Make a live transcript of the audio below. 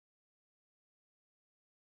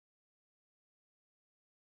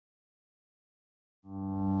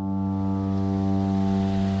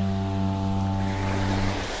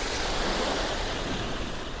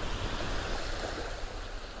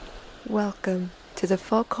Welcome to the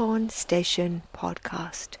Foghorn Station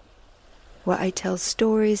podcast, where I tell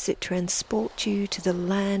stories that transport you to the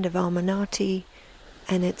land of Illuminati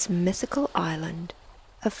and its mythical island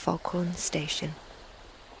of Foghorn Station.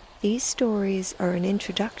 These stories are an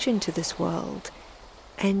introduction to this world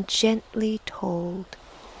and gently told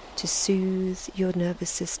to soothe your nervous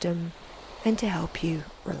system and to help you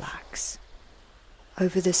relax.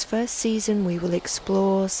 Over this first season, we will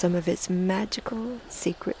explore some of its magical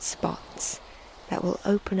secret spots that will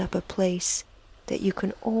open up a place that you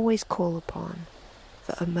can always call upon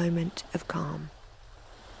for a moment of calm.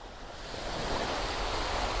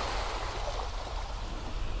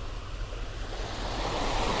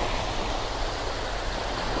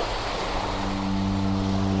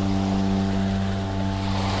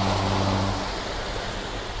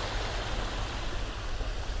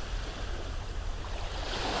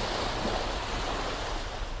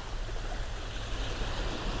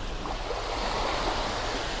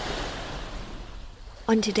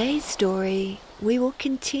 On today's story, we will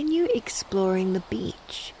continue exploring the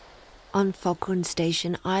beach on Foghorn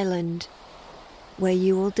Station Island, where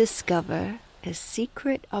you will discover a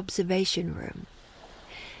secret observation room.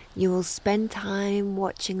 You will spend time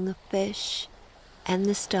watching the fish and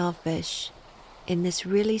the starfish in this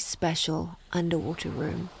really special underwater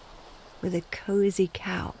room with a cozy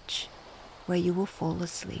couch where you will fall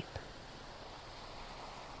asleep.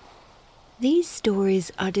 These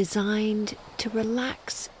stories are designed to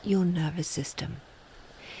relax your nervous system,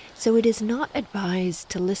 so it is not advised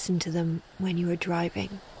to listen to them when you are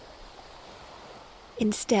driving.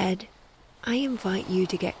 Instead, I invite you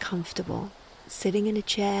to get comfortable sitting in a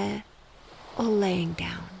chair or laying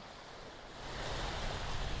down.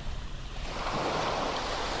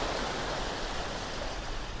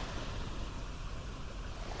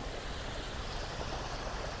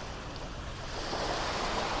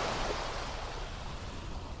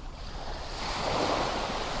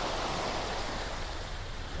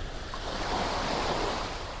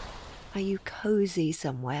 Are you cozy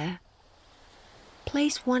somewhere?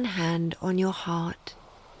 Place one hand on your heart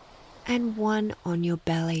and one on your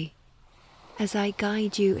belly as I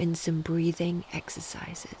guide you in some breathing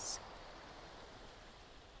exercises.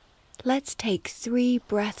 Let's take 3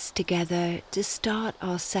 breaths together to start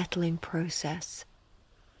our settling process.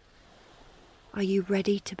 Are you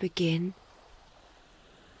ready to begin?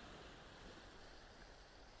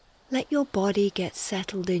 Let your body get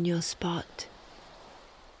settled in your spot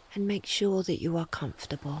and make sure that you are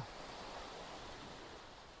comfortable.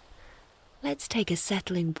 Let's take a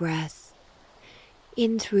settling breath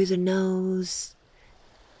in through the nose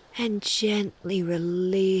and gently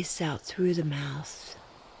release out through the mouth.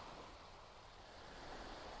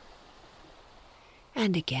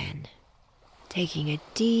 And again, taking a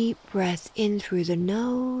deep breath in through the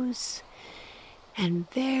nose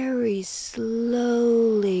and very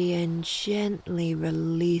slowly and gently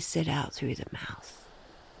release it out through the mouth.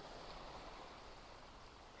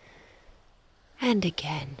 And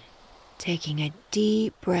again, taking a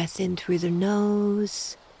deep breath in through the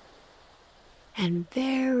nose and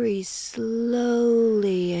very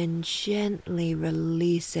slowly and gently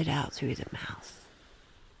release it out through the mouth.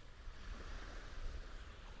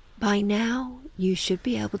 By now, you should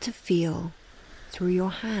be able to feel through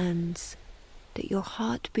your hands that your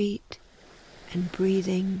heartbeat and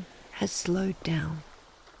breathing has slowed down.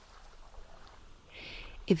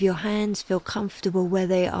 If your hands feel comfortable where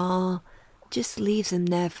they are, just leave them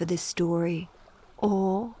there for this story,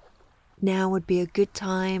 or now would be a good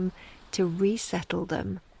time to resettle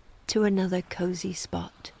them to another cozy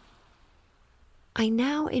spot. I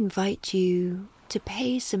now invite you to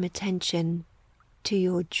pay some attention to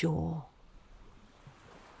your jaw.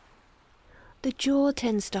 The jaw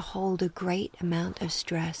tends to hold a great amount of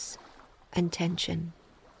stress and tension.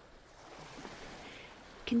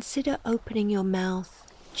 Consider opening your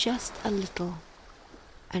mouth just a little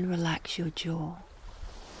and relax your jaw.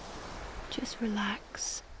 Just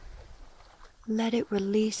relax. Let it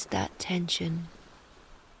release that tension.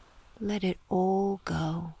 Let it all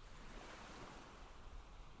go.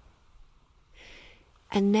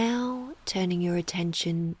 And now, turning your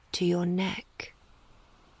attention to your neck.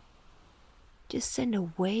 Just send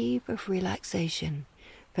a wave of relaxation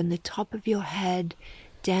from the top of your head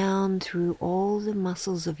down through all the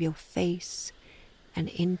muscles of your face and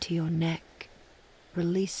into your neck.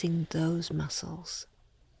 Releasing those muscles.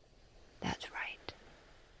 That's right.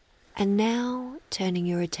 And now turning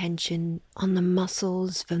your attention on the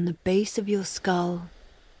muscles from the base of your skull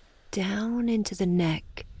down into the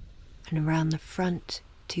neck and around the front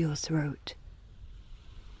to your throat.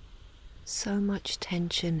 So much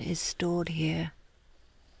tension is stored here.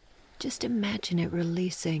 just imagine it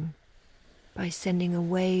releasing by sending a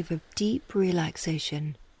wave of deep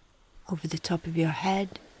relaxation over the top of your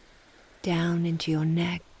head, down into your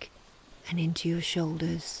neck and into your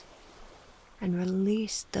shoulders, and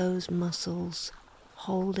release those muscles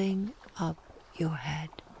holding up your head.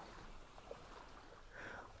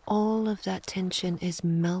 All of that tension is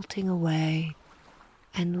melting away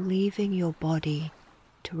and leaving your body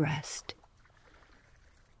to rest.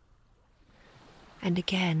 And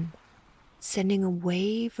again, sending a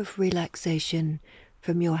wave of relaxation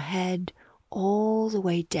from your head all the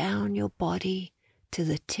way down your body to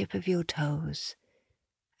the tip of your toes.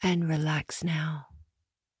 And relax now.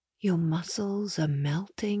 Your muscles are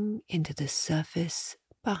melting into the surface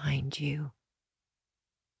behind you.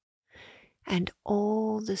 And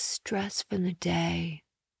all the stress from the day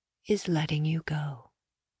is letting you go.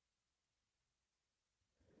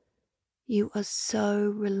 You are so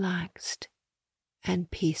relaxed and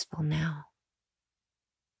peaceful now.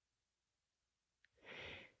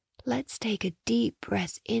 Let's take a deep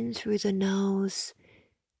breath in through the nose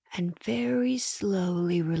and very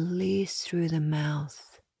slowly release through the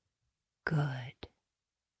mouth. Good.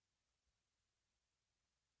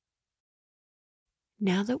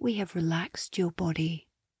 Now that we have relaxed your body,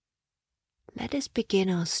 let us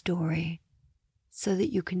begin our story so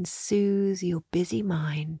that you can soothe your busy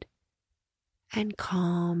mind and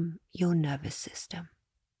calm your nervous system.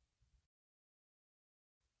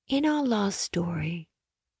 In our last story,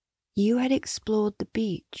 you had explored the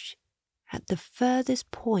beach at the furthest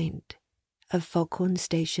point of Foghorn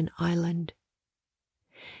Station Island.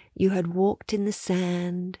 You had walked in the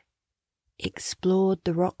sand, explored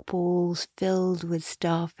the rock pools filled with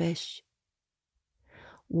starfish,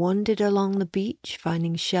 wandered along the beach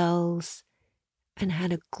finding shells, and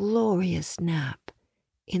had a glorious nap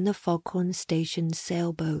in the Foghorn Station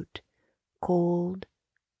sailboat called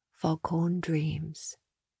Foghorn Dreams.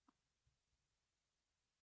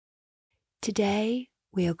 Today,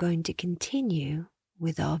 we are going to continue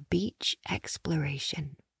with our beach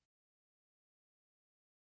exploration.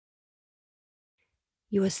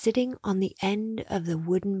 You are sitting on the end of the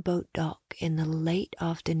wooden boat dock in the late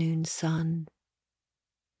afternoon sun.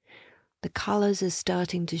 The colors are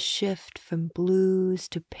starting to shift from blues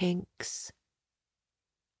to pinks.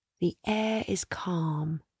 The air is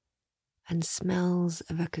calm and smells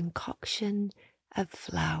of a concoction of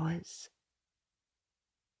flowers.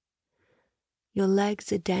 Your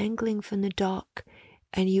legs are dangling from the dock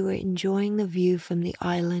and you are enjoying the view from the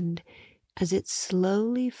island as it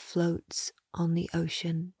slowly floats on the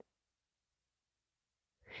ocean.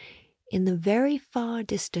 In the very far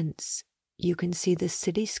distance, you can see the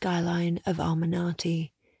city skyline of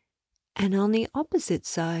Almanati, and on the opposite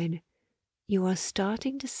side, you are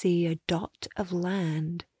starting to see a dot of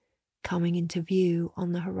land coming into view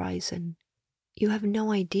on the horizon. You have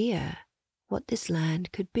no idea what this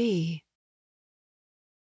land could be.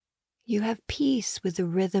 You have peace with the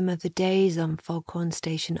rhythm of the days on Foghorn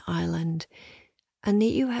Station Island, and that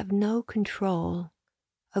you have no control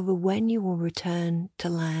over when you will return to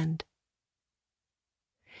land.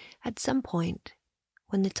 At some point,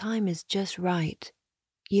 when the time is just right,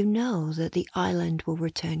 you know that the island will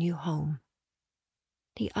return you home.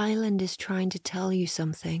 The island is trying to tell you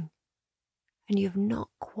something, and you have not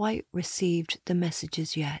quite received the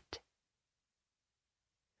messages yet.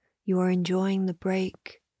 You are enjoying the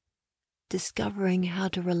break, discovering how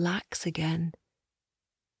to relax again,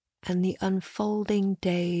 and the unfolding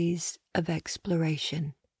days of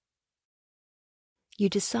exploration. You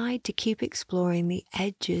decide to keep exploring the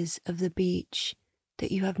edges of the beach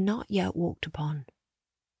that you have not yet walked upon.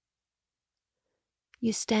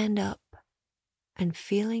 You stand up and,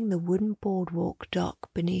 feeling the wooden boardwalk dock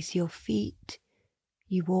beneath your feet,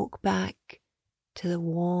 you walk back to the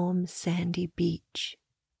warm sandy beach.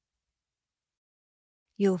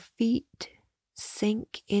 Your feet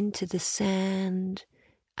sink into the sand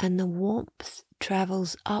and the warmth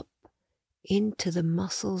travels up into the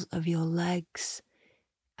muscles of your legs,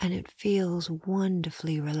 and it feels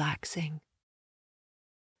wonderfully relaxing.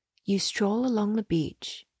 You stroll along the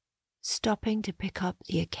beach, stopping to pick up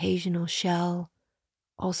the occasional shell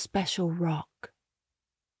or special rock.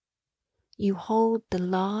 You hold the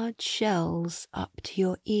large shells up to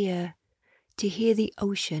your ear to hear the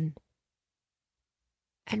ocean,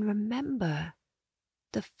 and remember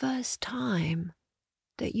the first time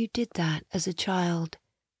that you did that as a child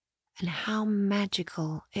and how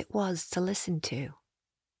magical it was to listen to.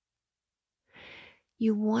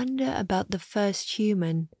 You wonder about the first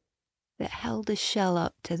human that held a shell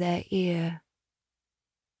up to their ear.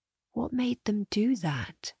 What made them do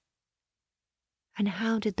that? And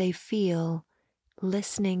how did they feel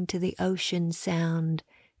listening to the ocean sound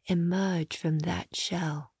emerge from that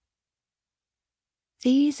shell.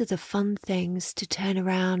 These are the fun things to turn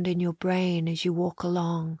around in your brain as you walk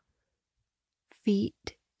along,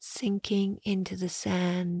 feet sinking into the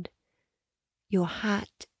sand, your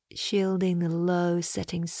hat shielding the low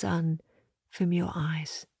setting sun from your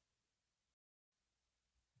eyes.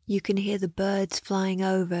 You can hear the birds flying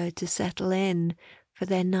over to settle in for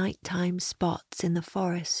their nighttime spots in the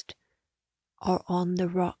forest or on the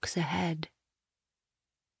rocks ahead.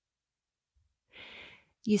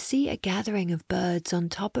 You see a gathering of birds on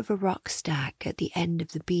top of a rock stack at the end of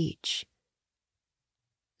the beach.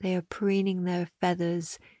 They are preening their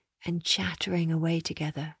feathers and chattering away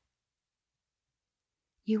together.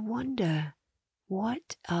 You wonder,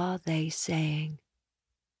 what are they saying?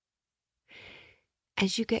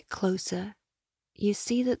 As you get closer, you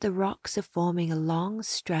see that the rocks are forming a long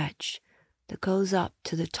stretch that goes up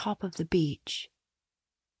to the top of the beach.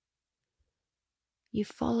 You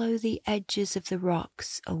follow the edges of the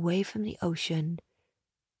rocks away from the ocean.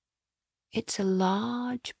 It's a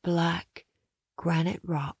large black granite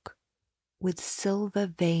rock with silver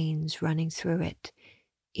veins running through it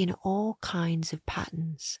in all kinds of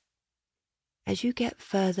patterns. As you get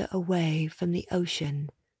further away from the ocean,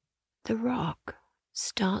 the rock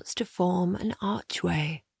starts to form an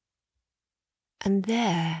archway. And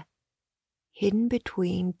there, hidden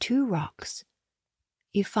between two rocks,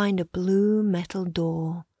 you find a blue metal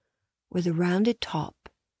door with a rounded top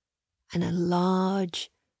and a large,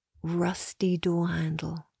 rusty door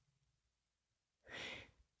handle.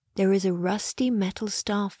 There is a rusty metal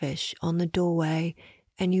starfish on the doorway,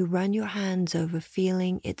 and you run your hands over,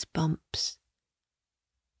 feeling its bumps.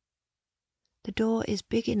 The door is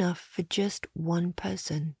big enough for just one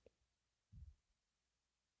person.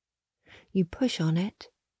 You push on it,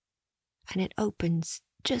 and it opens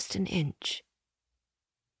just an inch.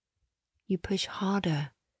 You push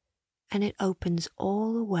harder, and it opens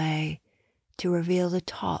all the way to reveal the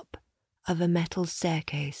top of a metal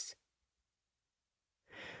staircase.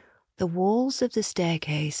 The walls of the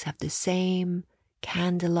staircase have the same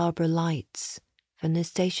candelabra lights from the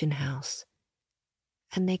station house,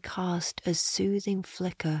 and they cast a soothing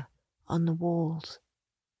flicker on the walls.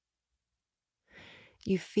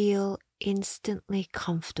 You feel instantly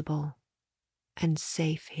comfortable and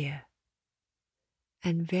safe here,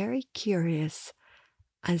 and very curious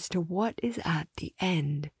as to what is at the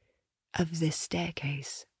end of this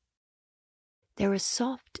staircase. There are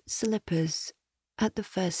soft slippers at the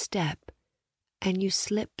first step, and you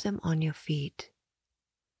slip them on your feet.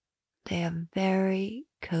 They are very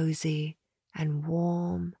cozy and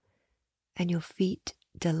warm, and your feet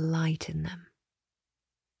delight in them.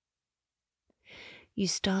 You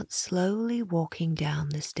start slowly walking down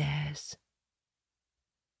the stairs.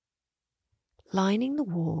 Lining the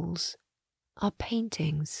walls are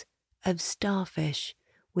paintings of starfish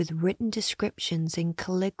with written descriptions in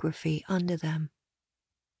calligraphy under them.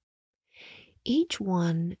 Each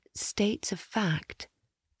one states a fact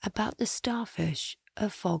about the starfish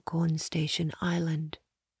of Foghorn Station Island.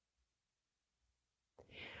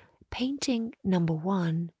 Painting number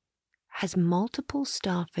 1 has multiple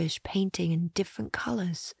starfish painting in different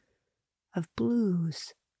colors of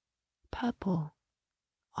blues, purple,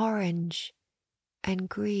 orange, and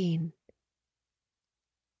green.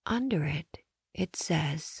 Under it, it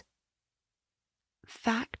says,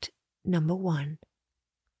 fact number 1.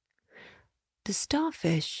 The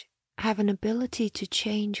starfish have an ability to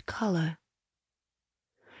change color.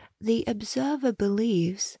 The observer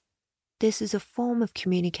believes this is a form of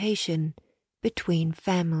communication between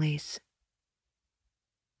families.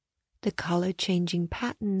 The color-changing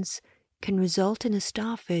patterns can result in a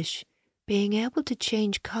starfish being able to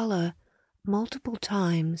change color multiple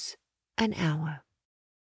times an hour.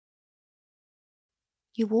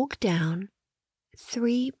 You walk down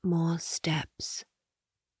 3 more steps,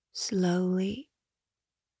 slowly,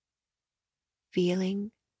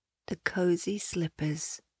 feeling the cozy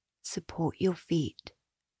slippers support your feet.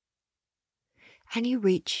 And you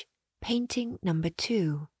reach painting number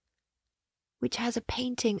 2, which has a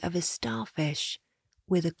painting of a starfish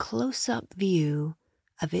with a close-up view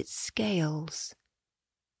of its scales,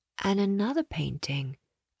 and another painting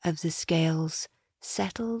of the scales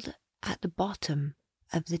settled at the bottom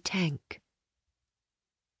of the tank.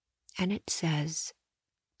 And it says,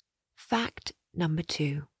 fact number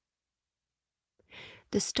 2.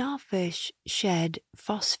 The starfish shed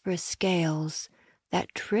phosphorus scales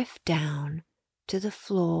that drift down to the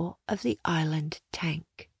floor of the island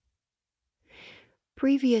tank.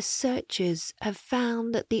 Previous searches have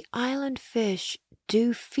found that the island fish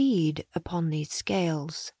do feed upon these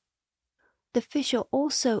scales. The fish are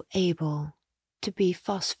also able to be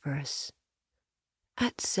phosphorus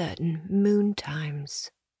at certain moon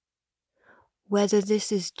times. Whether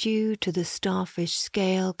this is due to the starfish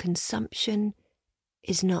scale consumption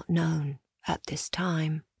is not known at this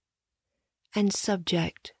time and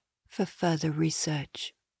subject for further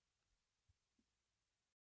research.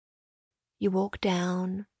 You walk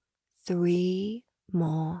down 3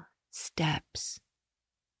 more steps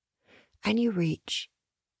and you reach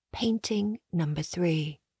painting number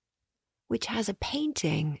 3, which has a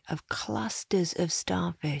painting of clusters of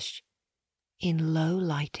starfish in low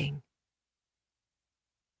lighting.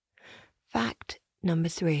 Fact number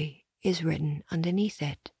 3 is written underneath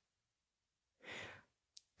it.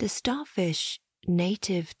 The starfish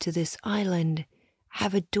native to this island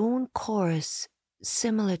have a dawn chorus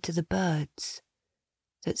similar to the birds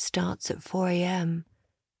that starts at 4 a.m.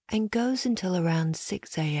 and goes until around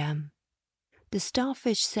 6 a.m. The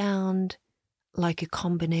starfish sound like a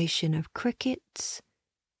combination of crickets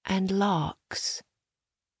and larks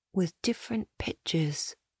with different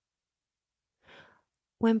pitches.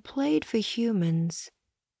 When played for humans,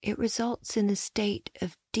 it results in a state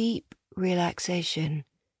of deep relaxation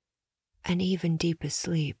and even deeper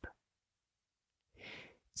sleep.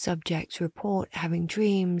 Subjects report having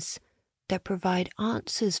dreams that provide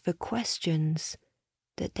answers for questions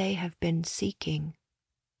that they have been seeking.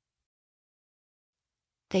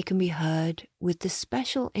 They can be heard with the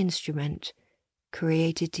special instrument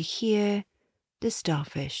created to hear the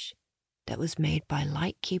starfish that was made by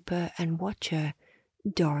lightkeeper and watcher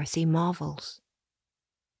Dorothy Marvels.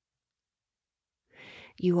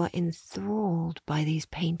 You are enthralled by these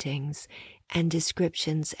paintings and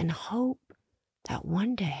descriptions and hope that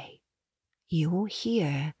one day you will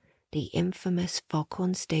hear the infamous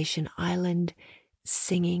Foghorn Station Island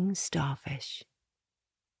singing starfish.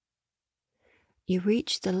 You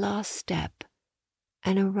reach the last step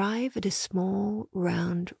and arrive at a small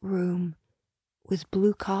round room with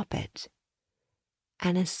blue carpet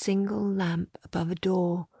and a single lamp above a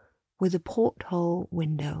door with a porthole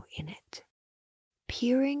window in it.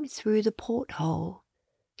 Peering through the porthole,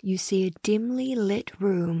 you see a dimly lit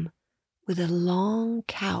room with a long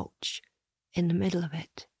couch in the middle of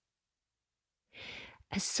it.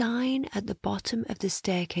 A sign at the bottom of the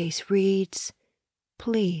staircase reads,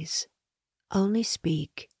 "Please only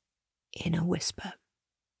speak in a whisper."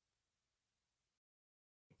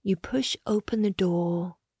 You push open the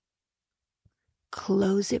door,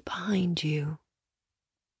 close it behind you,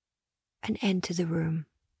 and enter the room.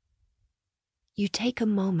 You take a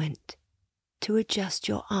moment to adjust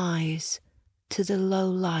your eyes to the low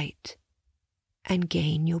light and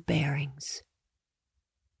gain your bearings.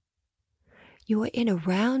 You are in a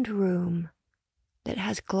round room that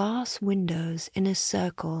has glass windows in a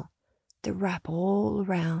circle that wrap all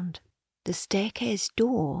around the staircase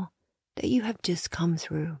door that you have just come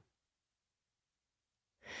through.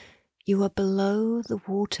 You are below the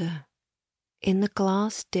water in the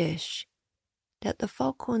glass dish that the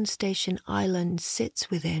Foghorn Station Island sits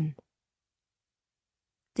within.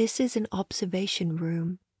 This is an observation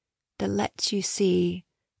room that lets you see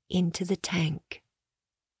into the tank.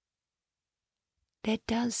 There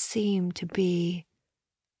does seem to be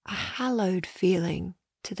a hallowed feeling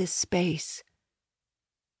to this space,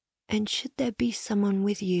 and should there be someone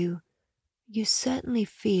with you, you certainly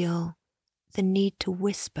feel the need to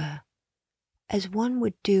whisper, as one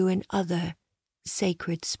would do in other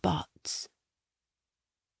sacred spots.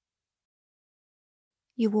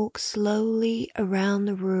 You walk slowly around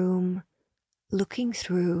the room, looking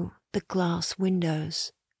through the glass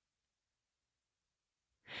windows.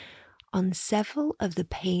 On several of the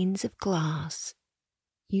panes of glass,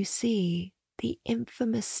 you see the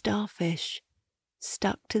infamous starfish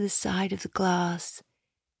stuck to the side of the glass,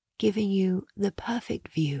 giving you the perfect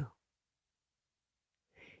view.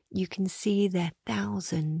 You can see their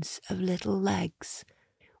thousands of little legs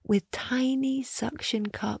with tiny suction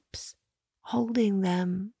cups holding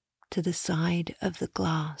them to the side of the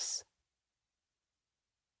glass.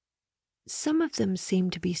 Some of them seem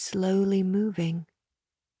to be slowly moving.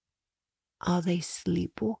 Are they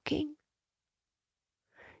sleepwalking?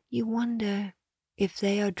 You wonder if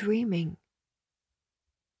they are dreaming.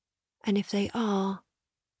 And if they are,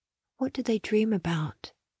 what do they dream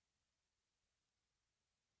about?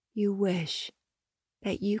 You wish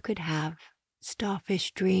that you could have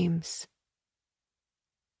starfish dreams.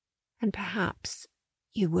 And perhaps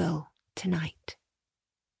you will tonight.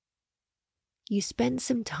 You spend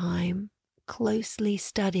some time closely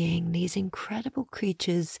studying these incredible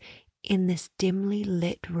creatures in this dimly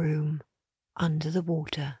lit room under the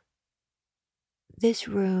water. This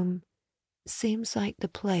room seems like the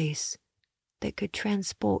place that could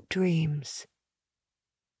transport dreams.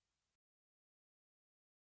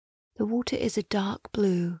 The water is a dark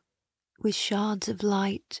blue with shards of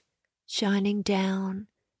light shining down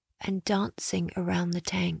and dancing around the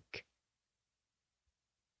tank.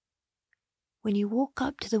 When you walk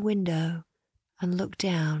up to the window and look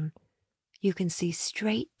down, you can see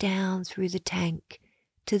straight down through the tank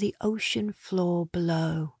to the ocean floor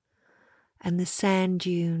below and the sand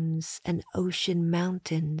dunes and ocean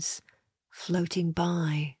mountains floating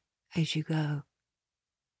by as you go.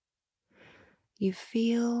 You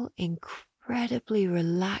feel incredibly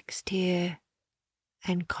relaxed here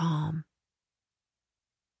and calm.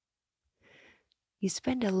 You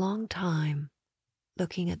spend a long time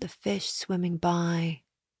looking at the fish swimming by,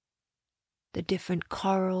 the different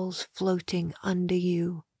corals floating under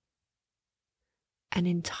you, an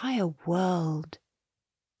entire world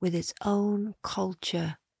with its own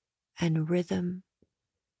culture and rhythm,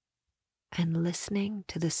 and listening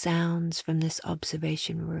to the sounds from this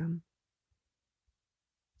observation room.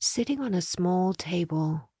 Sitting on a small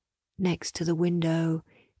table next to the window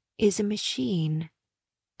is a machine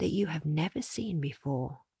that you have never seen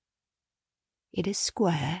before. It is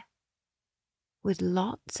square, with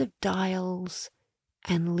lots of dials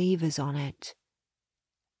and levers on it,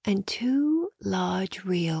 and two large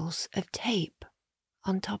reels of tape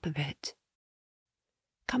on top of it.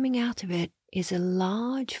 Coming out of it is a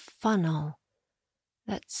large funnel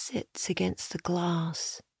that sits against the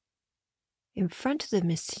glass. In front of the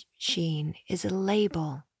machine is a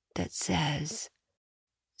label that says,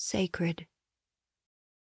 "Sacred."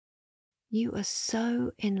 You are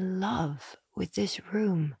so in love with this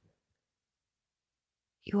room.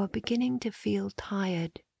 You are beginning to feel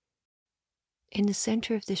tired. In the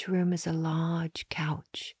center of this room is a large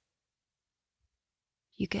couch.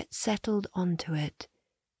 You get settled onto it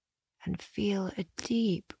and feel a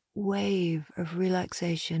deep wave of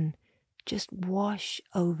relaxation just wash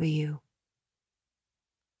over you.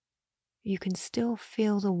 You can still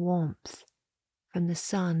feel the warmth from the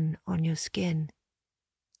sun on your skin.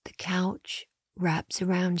 The couch wraps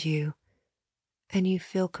around you and you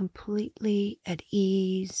feel completely at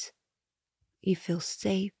ease. You feel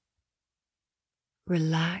safe,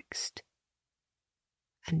 relaxed,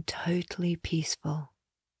 and totally peaceful.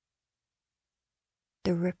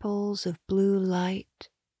 The ripples of blue light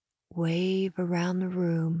wave around the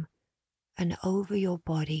room and over your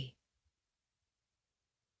body.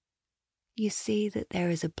 You see that there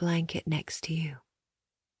is a blanket next to you,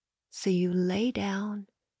 so you lay down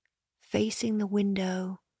facing the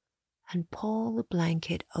window and pull the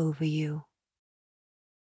blanket over you.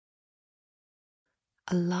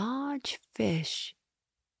 A large fish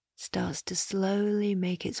starts to slowly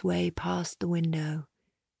make its way past the window.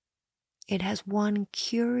 It has one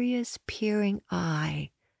curious peering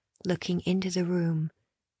eye looking into the room,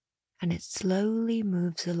 and it slowly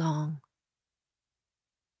moves along.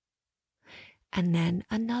 And then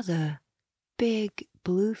another big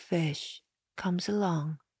blue fish comes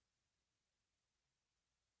along.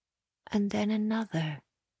 And then another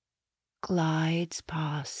glides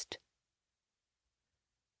past.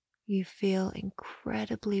 You feel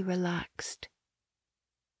incredibly relaxed.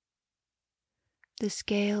 The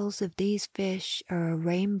scales of these fish are a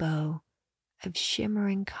rainbow of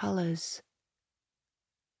shimmering colors.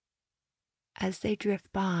 As they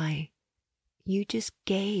drift by, you just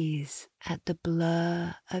gaze at the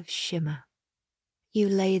blur of shimmer. You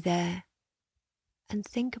lay there and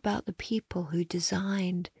think about the people who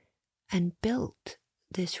designed and built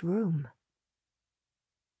this room.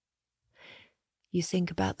 You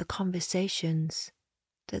think about the conversations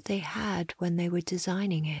that they had when they were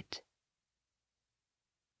designing it.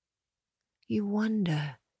 You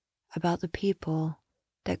wonder about the people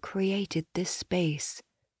that created this space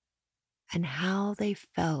and how they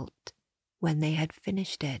felt when they had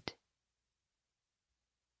finished it.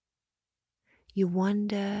 You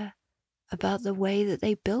wonder about the way that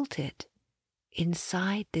they built it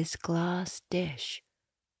inside this glass dish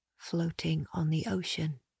floating on the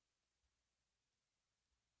ocean.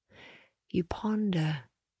 You ponder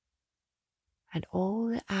at all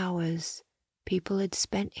the hours people had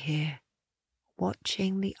spent here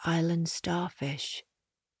watching the island starfish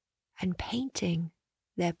and painting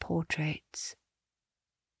their portraits.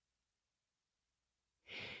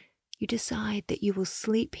 You decide that you will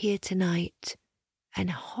sleep here tonight and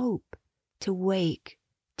hope to wake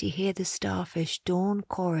to hear the starfish dawn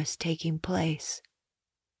chorus taking place.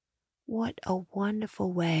 What a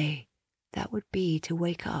wonderful way that would be to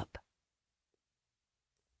wake up.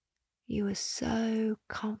 You are so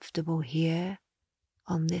comfortable here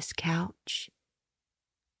on this couch.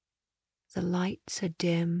 The lights are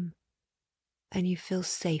dim and you feel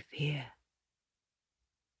safe here.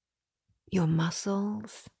 Your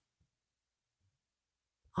muscles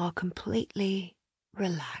are completely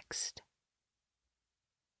relaxed.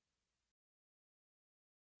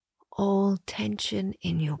 All tension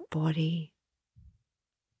in your body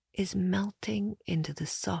is melting into the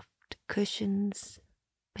soft cushions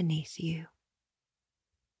beneath you.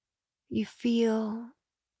 You feel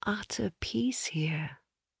utter peace here.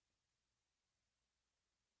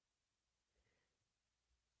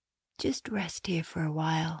 Just rest here for a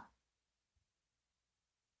while.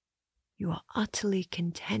 You are utterly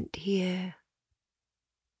content here,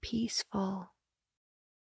 peaceful.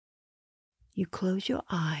 You close your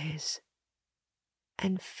eyes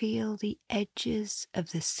and feel the edges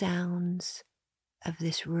of the sounds of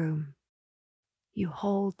this room. You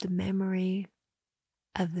hold the memory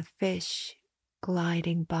of the fish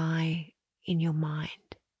gliding by in your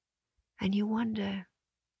mind, and you wonder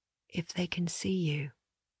if they can see you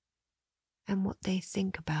and what they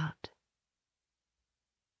think about.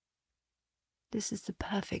 This is the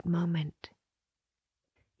perfect moment.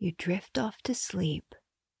 You drift off to sleep,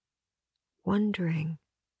 wondering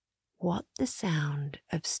what the sound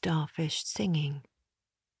of starfish singing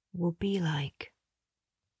will be like.